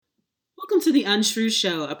Welcome to the Untrue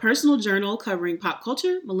Show, a personal journal covering pop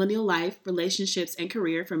culture, millennial life, relationships, and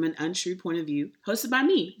career from an untrue point of view, hosted by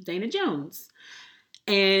me, Dana Jones.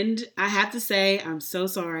 And I have to say, I'm so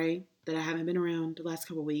sorry that I haven't been around the last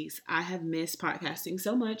couple weeks. I have missed podcasting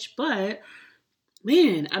so much, but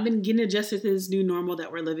man, I've been getting adjusted to this new normal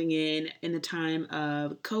that we're living in the time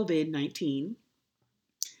of COVID-19.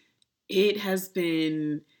 It has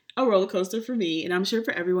been a roller coaster for me, and I'm sure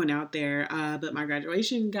for everyone out there. But my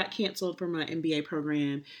graduation got canceled for my MBA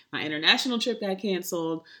program. My international trip got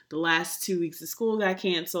canceled. The last 2 weeks of school got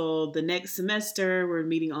canceled. The next semester, we're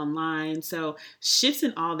meeting online. So shifts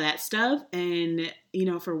and all that stuff. And,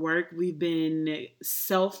 for work, we've been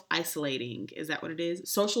self-isolating. Is that what it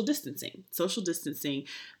is? Social distancing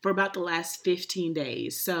for about the last 15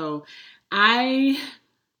 days. So I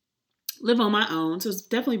live on my own. So it's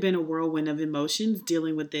definitely been a whirlwind of emotions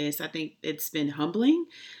dealing with this. I think it's been humbling.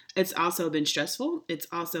 It's also been stressful. It's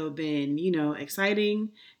also been,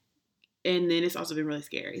 exciting. And then it's also been really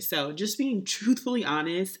scary. So just being truthfully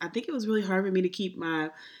honest, I think it was really hard for me to keep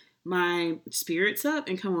my spirits up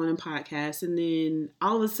and come on a podcast. And then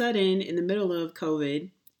all of a sudden, in the middle of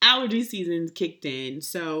COVID, allergy season kicked in.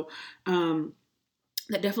 So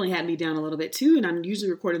that definitely had me down a little bit too. And I'm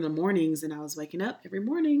usually recording in the mornings, and I was waking up every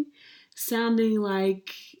morning sounding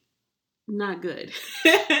like not good.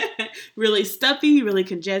 Really stuffy, really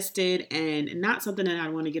congested, and not something that I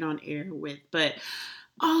want to get on air with. But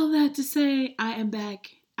all of that to say, I am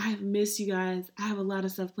back. I have missed you guys. I have a lot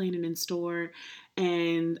of stuff planned and in store,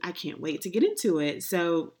 and I can't wait to get into it.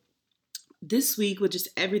 So this week, with just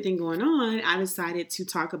everything going on, I decided to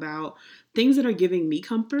talk about things that are giving me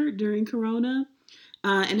comfort during Corona.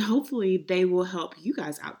 And hopefully they will help you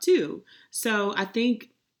guys out too. So I think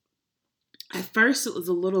at first it was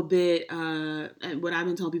a little bit, what I've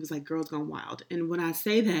been telling people is like girls gone wild. And when I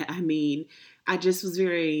say that, I mean, I just was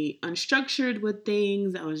very unstructured with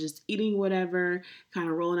things. I was just eating whatever, kind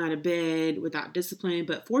of rolling out of bed without discipline.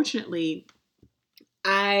 But fortunately,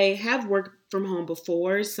 I have worked from home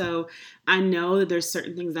before, so I know that there's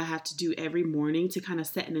certain things I have to do every morning to kind of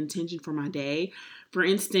set an intention for my day. For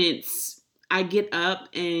instance, I get up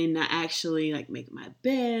and I actually make my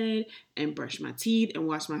bed and brush my teeth and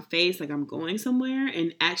wash my face like I'm going somewhere,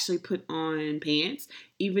 and actually put on pants,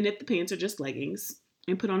 even if the pants are just leggings,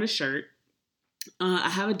 and put on a shirt. I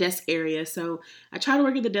have a desk area, so I try to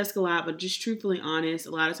work at the desk a lot, but just truthfully honest,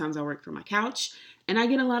 a lot of times I work from my couch and I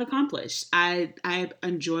get a lot accomplished. I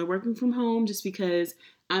enjoy working from home just because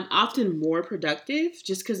I'm often more productive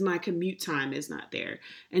just because my commute time is not there,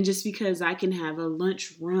 and just because I can have a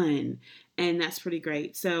lunch run, and that's pretty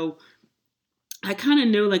great. So I kind of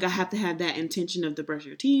know I have to have that intention of the brush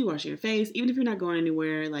your teeth, washing your face, even if you're not going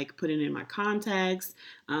anywhere, putting in my contacts,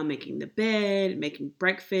 making the bed, making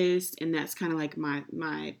breakfast. And that's kind of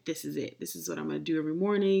my, this is it. This is what I'm going to do every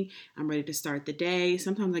morning. I'm ready to start the day.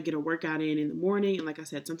 Sometimes I get a workout in the morning. And like I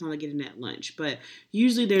said, sometimes I get in at lunch, but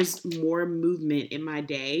usually there's more movement in my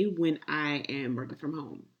day when I am working from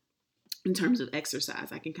home. In terms of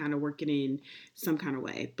exercise, I can kind of work it in some kind of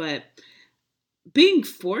way, but being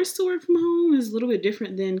forced to work from home is a little bit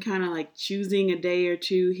different than kind of choosing a day or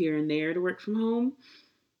two here and there to work from home.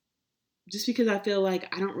 Just because I feel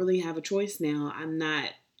like I don't really have a choice now. I'm not,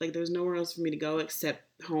 there's nowhere else for me to go except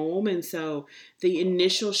home. And so the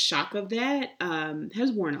initial shock of that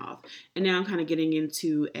has worn off. And now I'm kind of getting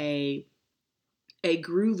into a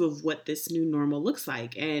groove of what this new normal looks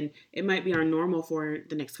like. And it might be our normal for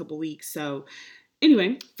the next couple weeks. So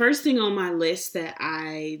anyway, first thing on my list that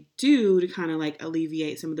I do to kind of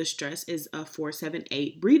alleviate some of the stress is a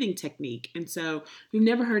 4-7-8 breathing technique. And so if you've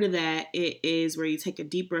never heard of that, it is where you take a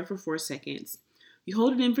deep breath for 4 seconds, you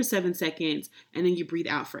hold it in for 7 seconds, and then you breathe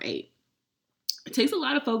out for 8. It takes a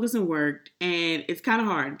lot of focus and work, and it's kind of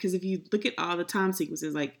hard because if you look at all the time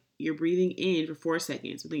sequences, you're breathing in for 4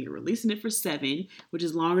 seconds, but then you're releasing it for 7, which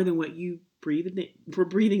is longer than what you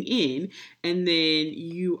breathing in, and then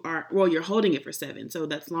you're holding it for 7, so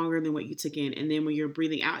that's longer than what you took in, and then when you're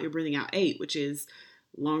breathing out 8, which is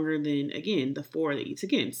longer than, again, the 4 that you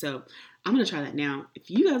took in. So I'm going to try that now. If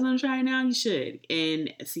you guys want to try it now, you should,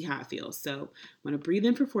 and see how it feels. So I'm going to breathe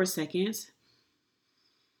in for 4 seconds,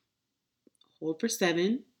 hold for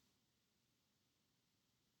 7,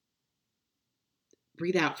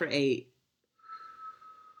 breathe out for 8.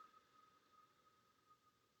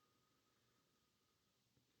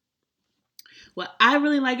 What I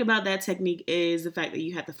really like about that technique is the fact that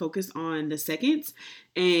you have to focus on the seconds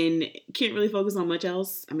and can't really focus on much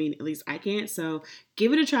else. I mean, at least I can't. So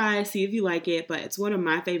give it a try, see if you like it. But it's one of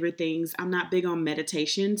my favorite things. I'm not big on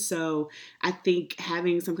meditation. So I think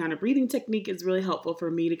having some kind of breathing technique is really helpful for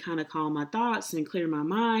me to kind of calm my thoughts and clear my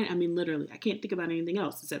mind. I mean, literally, I can't think about anything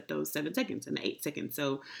else except those 7 seconds and the 8 seconds.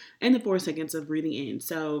 So, and the 4 seconds of breathing in.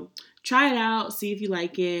 So try it out, see if you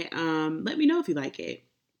like it. Let me know if you like it.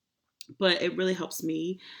 But it really helps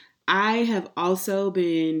me. I have also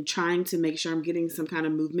been trying to make sure I'm getting some kind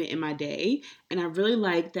of movement in my day. And I really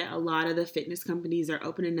like that a lot of the fitness companies are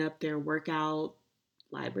opening up their workout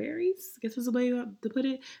libraries, I guess is the way to put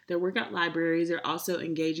it. Their workout libraries are also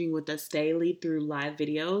engaging with us daily through live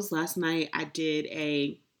videos. Last night I did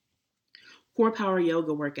a core power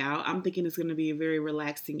yoga workout. I'm thinking it's going to be a very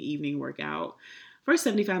relaxing evening workout for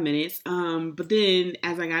 75 minutes. But then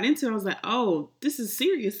as I got into it, I was like, oh, this is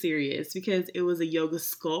serious because it was a yoga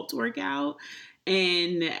sculpt workout.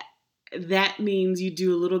 And that means you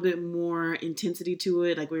do a little bit more intensity to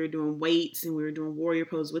it. Like we were doing weights and we were doing warrior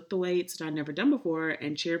pose with the weights that I'd never done before,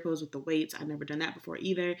 and chair pose with the weights. I'd never done that before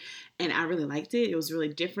either. And I really liked it. It was really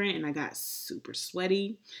different and I got super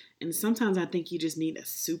sweaty. And sometimes I think you just need a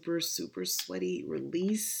super sweaty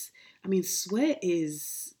release. I mean, sweat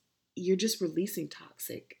is, you're just releasing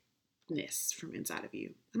toxicness from inside of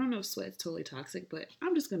you. I don't know if sweat's totally toxic, but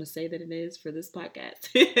I'm just going to say that it is for this podcast.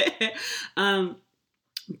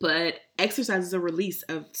 But exercise is a release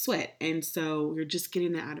of sweat. And so you're just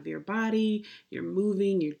getting that out of your body. You're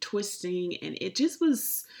moving, you're twisting. And it just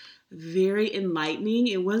was very enlightening.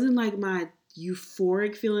 It wasn't like my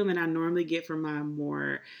euphoric feeling that I normally get from my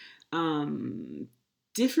more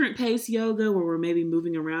different pace yoga where we're maybe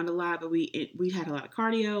moving around a lot, but we had a lot of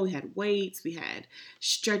cardio, we had weights, we had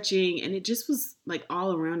stretching, and it just was like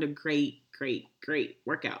all around a great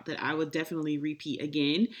workout that I would definitely repeat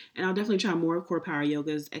again. And I'll definitely try more core power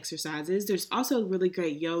yoga's exercises. There's also really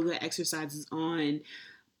great yoga exercises on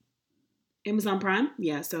Amazon Prime.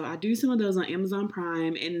 Yeah, so I do some of those on Amazon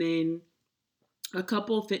Prime, and then a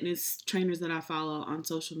couple fitness trainers that I follow on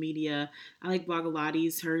social media. I like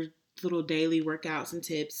Blogilates. Her little daily workouts and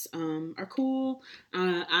tips are cool.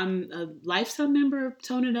 I'm a lifetime member of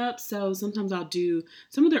Tone It Up, so sometimes I'll do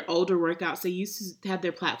some of their older workouts. They used to have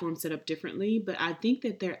their platform set up differently, but I think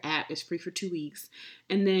that their app is free for 2 weeks.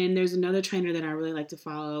 And then there's another trainer that I really like to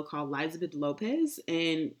follow called Elizabeth Lopez,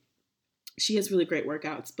 and she has really great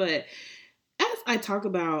workouts. But as I talk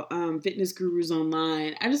about fitness gurus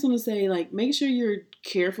online, I just want to say, like, make sure you're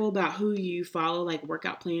careful about who you follow, like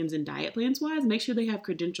workout plans and diet plans wise. Make sure they have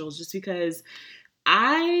credentials, just because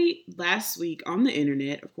I, last week on the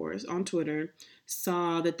internet, of course, on Twitter,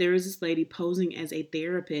 saw that there was this lady posing as a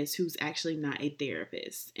therapist who's actually not a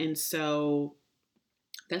therapist. And so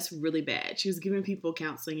that's really bad. She was giving people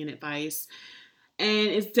counseling and advice. And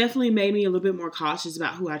it's definitely made me a little bit more cautious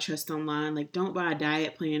about who I trust online. Like, don't buy a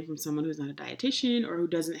diet plan from someone who's not a dietitian or who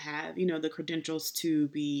doesn't have, the credentials to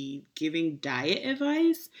be giving diet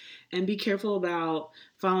advice. And be careful about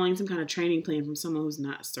following some kind of training plan from someone who's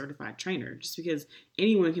not a certified trainer. Just because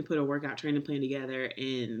anyone can put a workout training plan together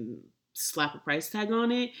and slap a price tag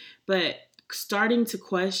on it. But starting to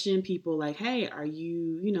question people like, hey, are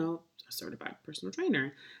you, a certified personal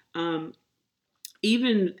trainer?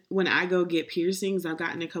 Even when I go get piercings, I've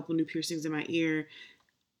gotten a couple new piercings in my ear.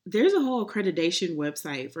 There's a whole accreditation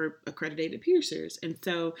website for accredited piercers. And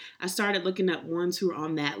so I started looking up ones who are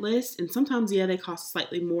on that list. And sometimes, they cost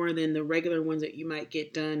slightly more than the regular ones that you might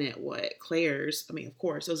get done at Claire's. I mean, of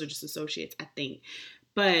course, those are just associates, I think.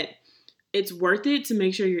 But it's worth it to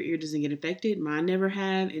make sure your ear doesn't get infected. Mine never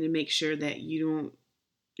have. And to make sure that you're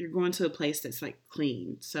going to a place that's like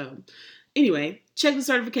clean. So anyway, check the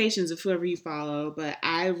certifications of whoever you follow, but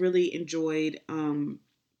I really enjoyed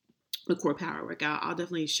the core power workout. I'll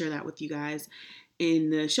definitely share that with you guys in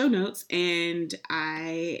the show notes. And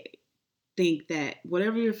I think that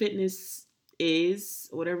whatever your fitness is,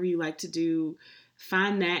 whatever you like to do,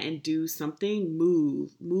 find that and do something.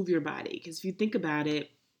 Move your body. Because if you think about it,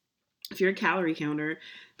 if you're a calorie counter,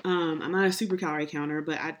 I'm not a super calorie counter,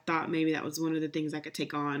 but I thought maybe that was one of the things I could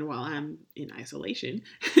take on while I'm in isolation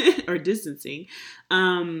or distancing.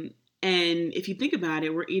 And if you think about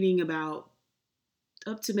it, we're eating about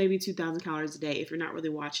up to maybe 2,000 calories a day. If you're not really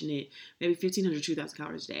watching it, maybe 1,500, 2,000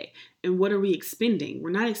 calories a day. And what are we expending? We're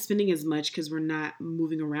not expending as much because we're not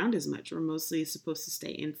moving around as much. We're mostly supposed to stay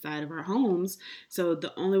inside of our homes. So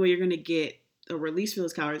the only way you're going to get a release for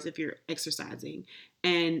those calories if you're exercising.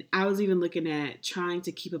 And I was even looking at trying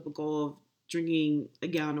to keep up a goal of drinking a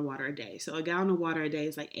gallon of water a day. So a gallon of water a day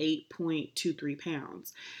is like 8.23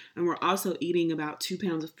 pounds. And we're also eating about 2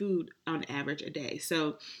 pounds of food on average a day.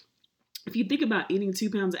 So if you think about eating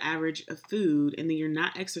 2 pounds of average of food and then you're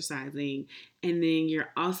not exercising and then you're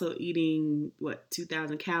also eating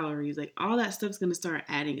 2,000 calories, like all that stuff's going to start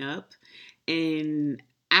adding up. And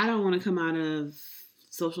I don't want to come out of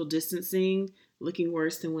social distancing looking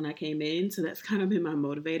worse than when I came in. So that's kind of been my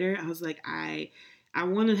motivator. I was like, I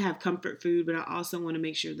want to have comfort food, but I also want to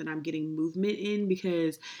make sure that I'm getting movement in,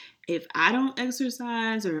 because if I don't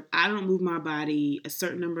exercise or if I don't move my body a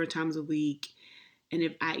certain number of times a week, and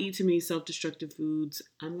if I eat too many self-destructive foods,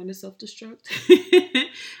 I'm going to self-destruct.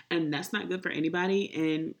 And that's not good for anybody.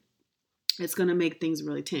 And it's going to make things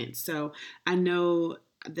really tense. So I know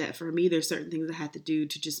that for me, there's certain things I have to do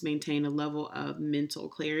to just maintain a level of mental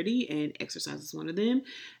clarity, and exercise is one of them.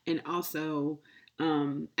 And also,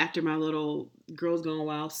 after my little Girls Gone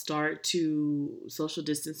Wild start to social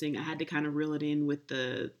distancing, I had to kind of reel it in with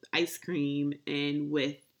the ice cream and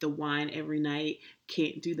with the wine every night.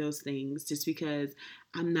 Can't do those things just because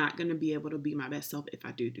I'm not going to be able to be my best self if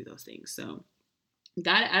I do those things. So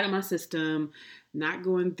got it out of my system, not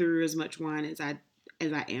going through as much wine as I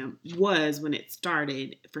was when it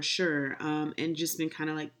started, for sure. And just been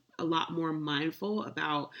kind of like a lot more mindful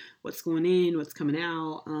about what's going in, what's coming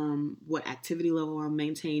out, what activity level I'm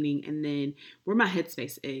maintaining, and then where my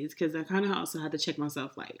headspace is. Because I kind of also had to check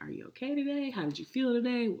myself, like, are you okay today? How did you feel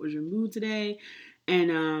today? What was your mood today?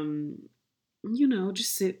 And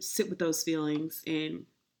just sit with those feelings. And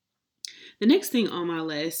the next thing on my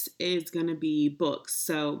list is going to be books.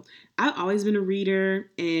 So I've always been a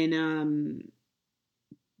reader, and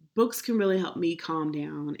books can really help me calm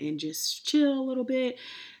down and just chill a little bit.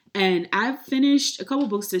 And I've finished a couple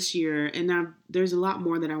books this year, and there's a lot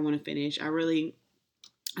more that I want to finish.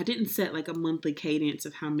 I didn't set like a monthly cadence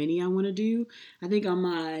of how many I want to do. I think on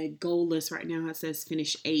my goal list right now it says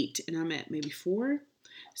finish 8, and I'm at maybe 4.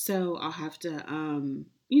 So I'll have to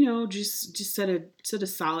just set a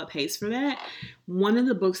solid pace for that. One of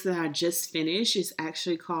the books that I just finished is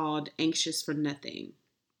actually called Anxious for Nothing.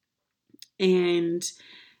 And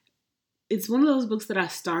it's one of those books that I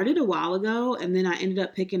started a while ago and then I ended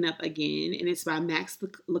up picking up again, and it's by Max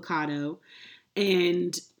Lucado.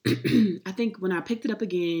 And I think when I picked it up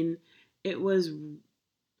again, I was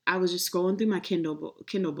just scrolling through my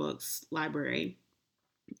Kindle books library,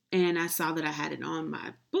 and I saw that I had it on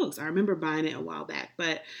my books. I remember buying it a while back,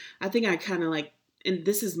 but I think I kind of like, and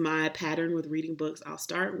this is my pattern with reading books. I'll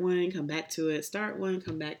start one, come back to it, start one,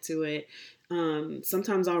 come back to it.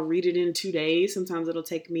 Sometimes I'll read it in 2 days. Sometimes it'll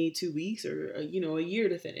take me 2 weeks or, a year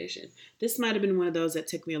to finish. And this might have been one of those that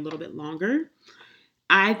took me a little bit longer.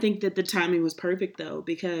 I think that the timing was perfect though,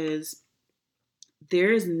 because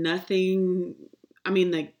there is nothing,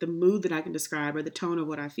 like the mood that I can describe or the tone of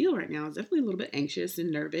what I feel right now is definitely a little bit anxious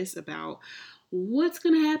and nervous about what's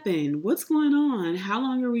going to happen, what's going on, how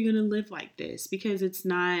long are we going to live like this? Because it's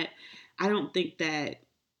not, I don't think that,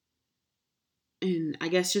 and I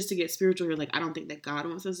guess just to get spiritual here, like I don't think that God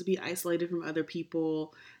wants us to be isolated from other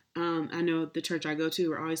people. I know the church I go to,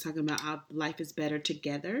 we're always talking about how life is better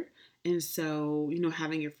together. And so,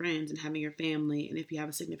 having your friends and having your family, and if you have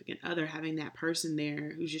a significant other, having that person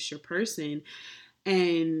there who's just your person,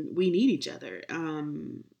 and we need each other.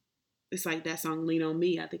 It's like that song Lean on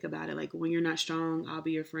Me. I think about it like, when you're not strong, I'll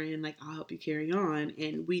be your friend, like I'll help you carry on,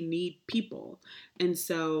 and we need people. And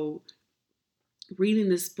so reading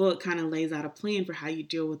this book kind of lays out a plan for how you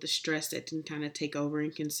deal with the stress that can kind of take over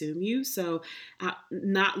and consume you. So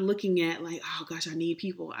not looking at like, oh gosh, I need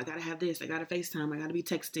people, I gotta have this, I gotta FaceTime, I gotta be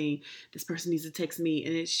texting, this person needs to text me.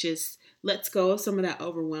 And it's just lets go of some of that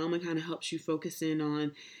overwhelm and kind of helps you focus in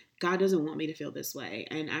on, God doesn't want me to feel this way,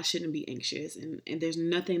 and I shouldn't be anxious, and there's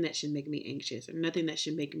nothing that should make me anxious, or nothing that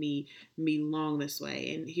should make me long this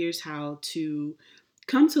way. And here's how to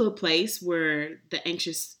come to a place where the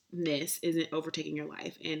anxiousness isn't overtaking your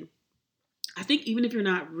life. And I think even if you're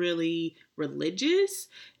not really religious,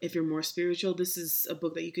 if you're more spiritual, this is a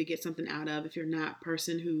book that you could get something out of. If you're not a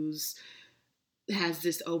person who's has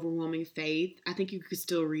this overwhelming faith, I think you could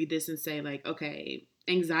still read this and say like, okay,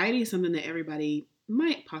 anxiety is something that everybody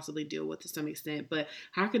might possibly deal with to some extent, but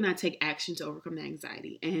how can I take action to overcome the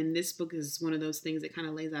anxiety? And this book is one of those things that kind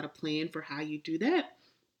of lays out a plan for how you do that.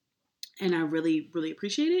 And I really, really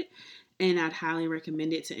appreciate it. And I'd highly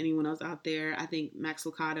recommend it to anyone else out there. I think Max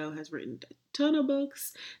Lucado has written a ton of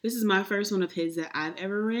books. This is my first one of his that I've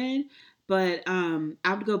ever read. But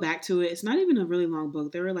I would go back to it. It's not even a really long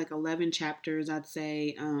book. There were like 11 chapters, I'd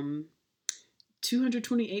say.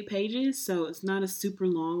 228 pages, so it's not a super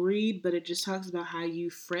long read, but it just talks about how you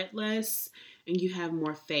fret less and you have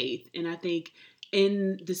more faith. And I think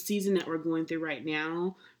in the season that we're going through right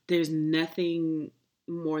now, there's nothing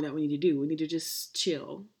more that we need to do. We need to just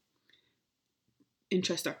chill and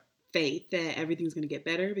trust our faith that everything's going to get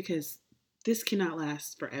better, because this cannot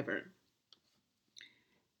last forever.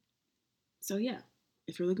 So yeah,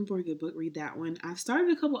 if you're looking for a good book, read that one. I've started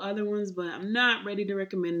a couple other ones, but I'm not ready to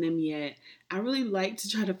recommend them yet. I really like to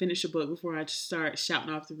try to finish a book before I start shouting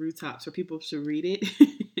off the rooftops for people to read it.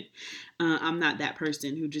 I'm not that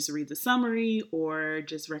person who just reads a summary or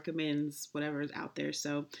just recommends whatever is out there.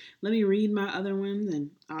 So let me read my other ones,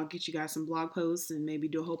 and I'll get you guys some blog posts and maybe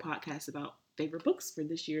do a whole podcast about favorite books for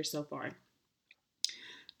this year so far.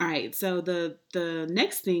 All right, so the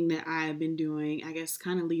next thing that I've been doing, I guess,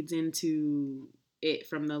 kind of leads into it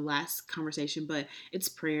from the last conversation, but it's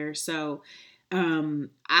prayer. So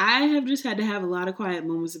I have just had to have a lot of quiet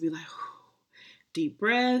moments to be like, deep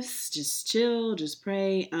breaths, just chill, just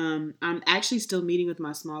pray. I'm actually still meeting with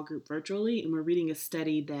my small group virtually, and we're reading a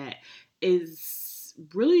study that is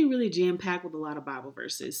really, really jam-packed with a lot of Bible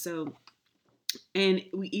verses. So, and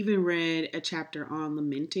we even read a chapter on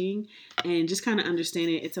lamenting and just kind of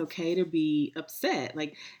understanding it's okay to be upset.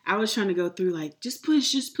 Like, I was trying to go through like, just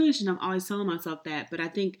push. And I'm always telling myself that. But I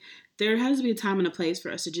think there has to be a time and a place for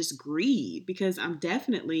us to just grieve, because I'm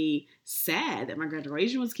definitely sad that my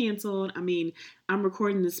graduation was canceled. I mean, I'm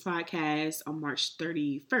recording this podcast on March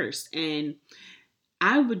 31st, and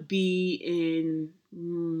I would be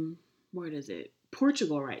in, where is it?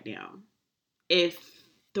 Portugal right now if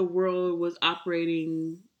the world was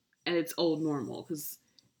operating at its old normal, because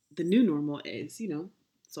the new normal is,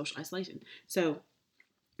 social isolation. So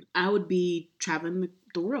I would be traveling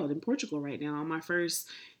the world in Portugal right now on my first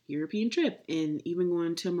European trip, and even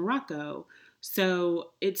going to Morocco.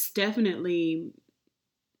 So it's definitely,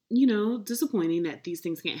 disappointing that these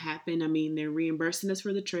things can't happen. I mean, they're reimbursing us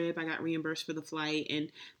for the trip. I got reimbursed for the flight, and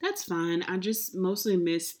that's fine. I just mostly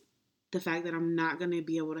miss the fact that I'm not going to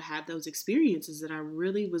be able to have those experiences that I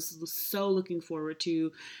really was so looking forward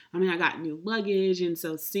to. I mean, I got new luggage, and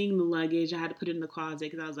so seeing the luggage, I had to put it in the closet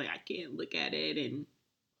because I was like, I can't look at it. And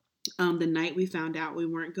the night we found out we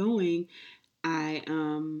weren't going, I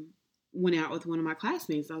went out with one of my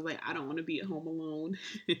classmates. I was like, I don't want to be at home alone.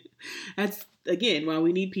 That's, again, why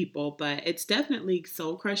we need people, but it's definitely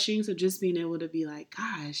soul crushing. So just being able to be like,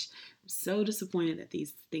 gosh, I'm so disappointed that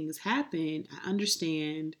these things happen. I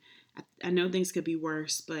understand. I know things could be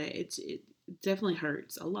worse, but it definitely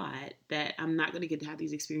hurts a lot that I'm not going to get to have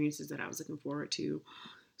these experiences that I was looking forward to.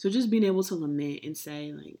 So just being able to lament and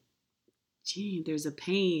say, like, gee, there's a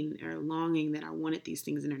pain or a longing that I wanted these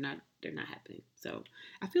things and they're not happening. So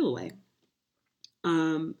I feel away.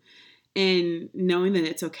 And knowing that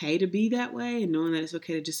it's okay to be that way, and knowing that it's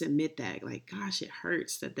okay to just admit that, like, gosh, it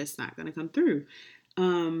hurts that that's not going to come through.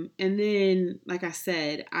 And then, like I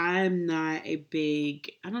said, I'm not a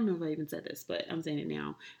big, I don't know if I even said this, but I'm saying it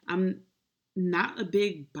now. I'm not a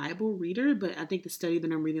big Bible reader, but I think the study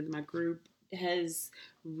that I'm reading with my group has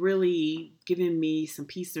really given me some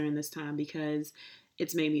peace during this time, because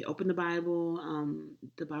it's made me open the Bible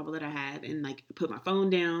that I have, and like put my phone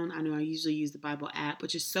down. I know I usually use the Bible app,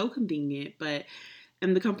 which is so convenient, but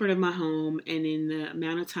in the comfort of my home and in the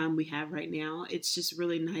amount of time we have right now, it's just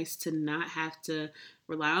really nice to not have to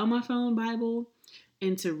rely on my phone Bible,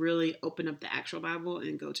 and to really open up the actual Bible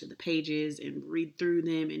and go to the pages and read through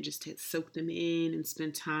them and just to soak them in and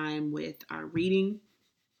spend time with our reading.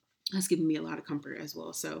 That's given me a lot of comfort as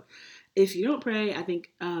well. So if you don't pray, I think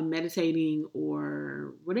meditating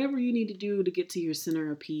or whatever you need to do to get to your center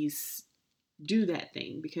of peace, do that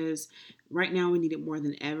thing, because right now we need it more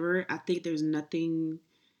than ever. I think there's nothing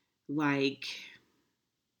like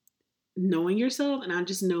knowing yourself, and I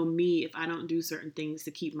just know me, if I don't do certain things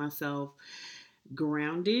to keep myself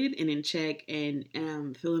grounded and in check and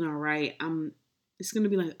feeling all right, it's gonna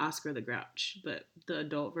be like Oscar the Grouch, but the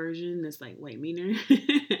adult version that's like way meaner.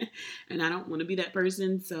 And I don't want to be that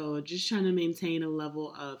person, so just trying to maintain a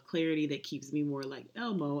level of clarity that keeps me more like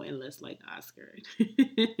Elmo and less like Oscar.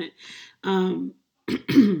 um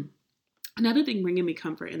Another thing bringing me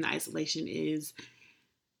comfort in the isolation is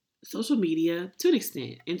social media, to an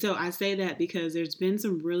extent. And so I say that because there's been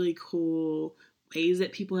some really cool ways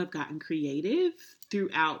that people have gotten creative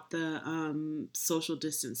throughout the social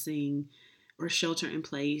distancing or shelter in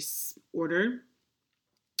place order.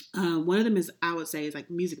 One of them is, I would say, is like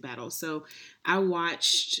music battles. So I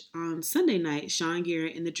watched on Sunday night Sean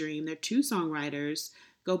Garrett and The Dream. They're two songwriters,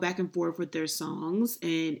 go back and forth with their songs.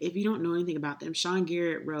 And if you don't know anything about them, Sean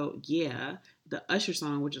Garrett wrote Yeah, the Usher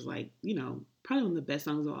song, which is like, probably one of the best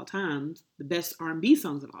songs of all time, the best R&B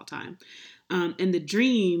songs of all time. And The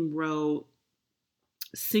Dream wrote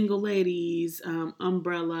Single Ladies,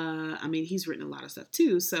 Umbrella. I mean, he's written a lot of stuff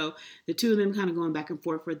too. So the two of them kind of going back and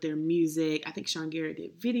forth with their music. I think Sean Garrett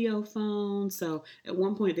did Video Phone. So at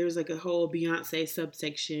one point there was like a whole Beyonce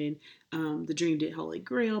subsection. The Dream did Holy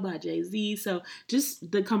Grail by Jay-Z. So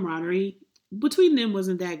just the camaraderie between them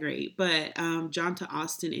wasn't that great. But Johntá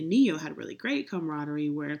Austin and Ne-Yo had really great camaraderie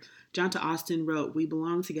where Johntá Austin wrote We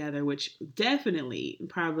Belong Together, which definitely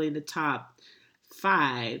probably the top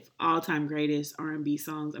 5 all-time greatest R&B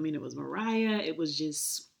songs. I mean, it was Mariah. It's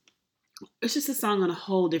just a song on a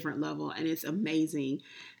whole different level, and it's amazing.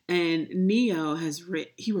 And Ne-Yo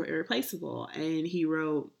he wrote Irreplaceable, and he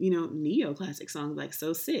wrote, Ne-Yo classic songs like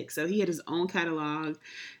So Sick. So he had his own catalog,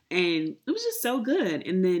 and it was just so good.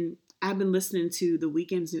 And then I've been listening to The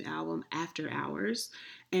Weeknd's new album, After Hours,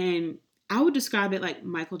 and I would describe it like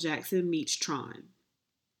Michael Jackson meets Tron.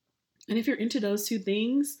 And if you're into those two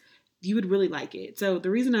things, you would really like it. So the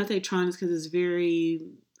reason I say Tron is because it's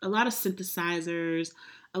a lot of synthesizers,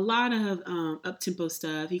 a lot of up-tempo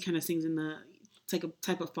stuff. He kind of sings in the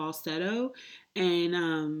type of falsetto.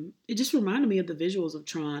 And it just reminded me of the visuals of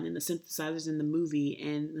Tron and the synthesizers in the movie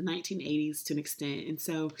and the 1980s to an extent. And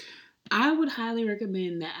so I would highly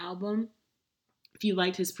recommend that album. If you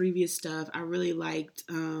liked his previous stuff, I really liked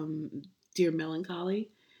Dear Melancholy.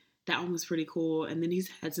 That one was pretty cool. And then he's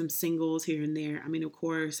had some singles here and there. I mean, of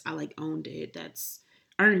course, I like Owned It. That's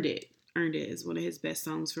Earned It. Earned It is one of his best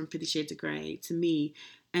songs from 50 Shades of Grey to me.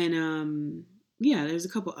 And yeah, there's a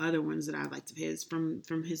couple other ones that I liked of his from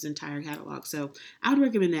his entire catalog. So I would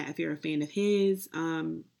recommend that if you're a fan of his.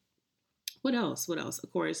 What else?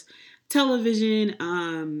 Of course, television.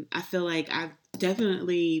 I feel like I've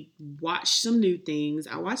definitely watched some new things.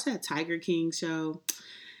 I watched that Tiger King show.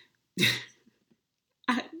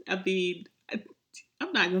 I mean,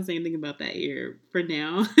 I'm not going to say anything about that here for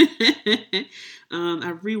now.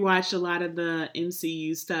 I've rewatched a lot of the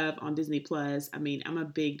MCU stuff on Disney Plus. I mean, I'm a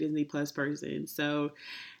big Disney Plus person, so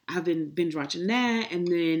I've been binge watching that. And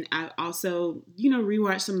then I also,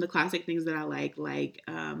 rewatched some of the classic things that I like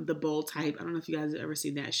The Bold Type. I don't know if you guys have ever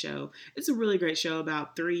seen that show. It's a really great show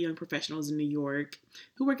about 3 young professionals in New York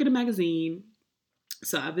who work at a magazine.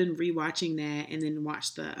 So I've been rewatching that and then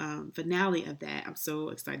watched the finale of that. I'm so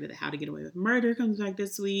excited that How to Get Away with Murder comes back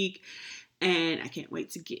this week. And I can't wait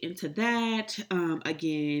to get into that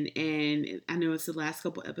again. And I know it's the last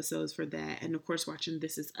couple episodes for that. And of course, watching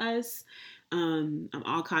This Is Us. I'm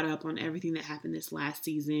all caught up on everything that happened this last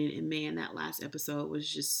season. And man, that last episode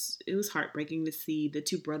it was heartbreaking to see the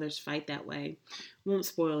 2 brothers fight that way. Won't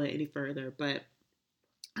spoil it any further, but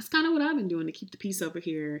that's kind of what I've been doing to keep the peace over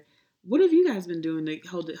here. What have you guys been doing to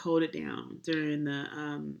hold it down during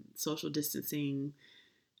the social distancing?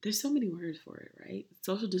 There's so many words for it, right?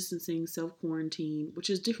 Social distancing, self-quarantine, which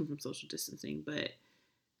is different from social distancing, but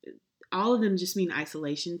all of them just mean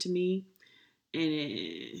isolation to me.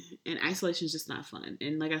 And isolation is just not fun.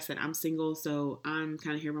 And like I said, I'm single, so I'm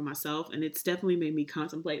kind of here by myself. And it's definitely made me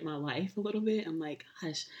contemplate my life a little bit. I'm like,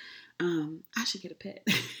 gosh, I should get a pet.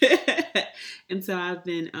 And so I've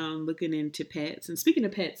been looking into pets. And speaking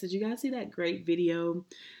of pets, did you guys see that great video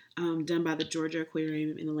done by the Georgia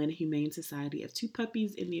Aquarium and Atlanta Humane Society of 2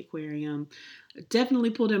 puppies in the aquarium?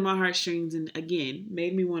 Definitely pulled in my heartstrings and again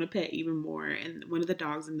made me want a pet even more. And one of the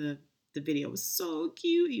dogs in the video was so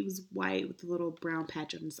cute. He was white with a little brown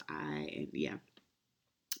patch on his eye. And yeah.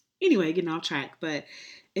 Anyway, getting off track, but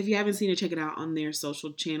if you haven't seen it, check it out on their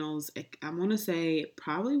social channels. I want to say it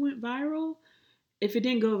probably went viral. If it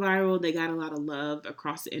didn't go viral, they got a lot of love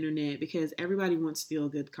across the internet because everybody wants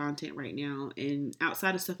feel-good content right now. And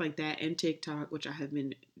outside of stuff like that and TikTok, which I have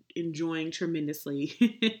been enjoying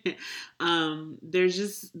tremendously,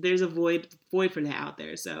 there's a void for that out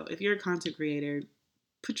there. So if you're a content creator,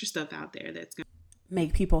 put your stuff out there that's going to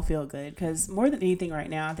make people feel good, because more than anything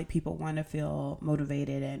right now, I think people want to feel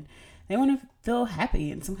motivated and they want to feel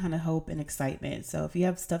happy and some kind of hope and excitement. So if you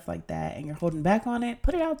have stuff like that and you're holding back on it,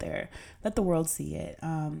 put it out there. Let the world see it.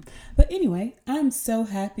 But anyway, I'm so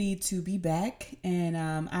happy to be back, and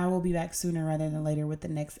I will be back sooner rather than later with the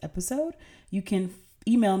next episode. You can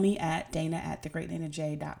email me at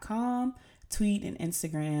dana@thegreatdanaj.com, tweet and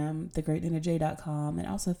Instagram, thegreatdanaj.com, and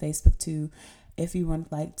also Facebook too, if you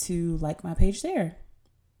would like to like my page there.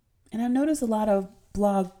 And I've noticed a lot of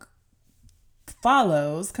blog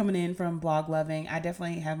follows coming in from Blog Loving. I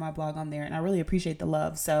definitely have my blog on there and I really appreciate the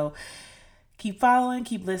love. So keep following,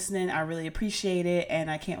 keep listening. I really appreciate it. And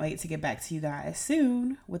I can't wait to get back to you guys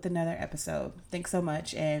soon with another episode. Thanks so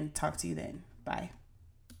much and talk to you then. Bye.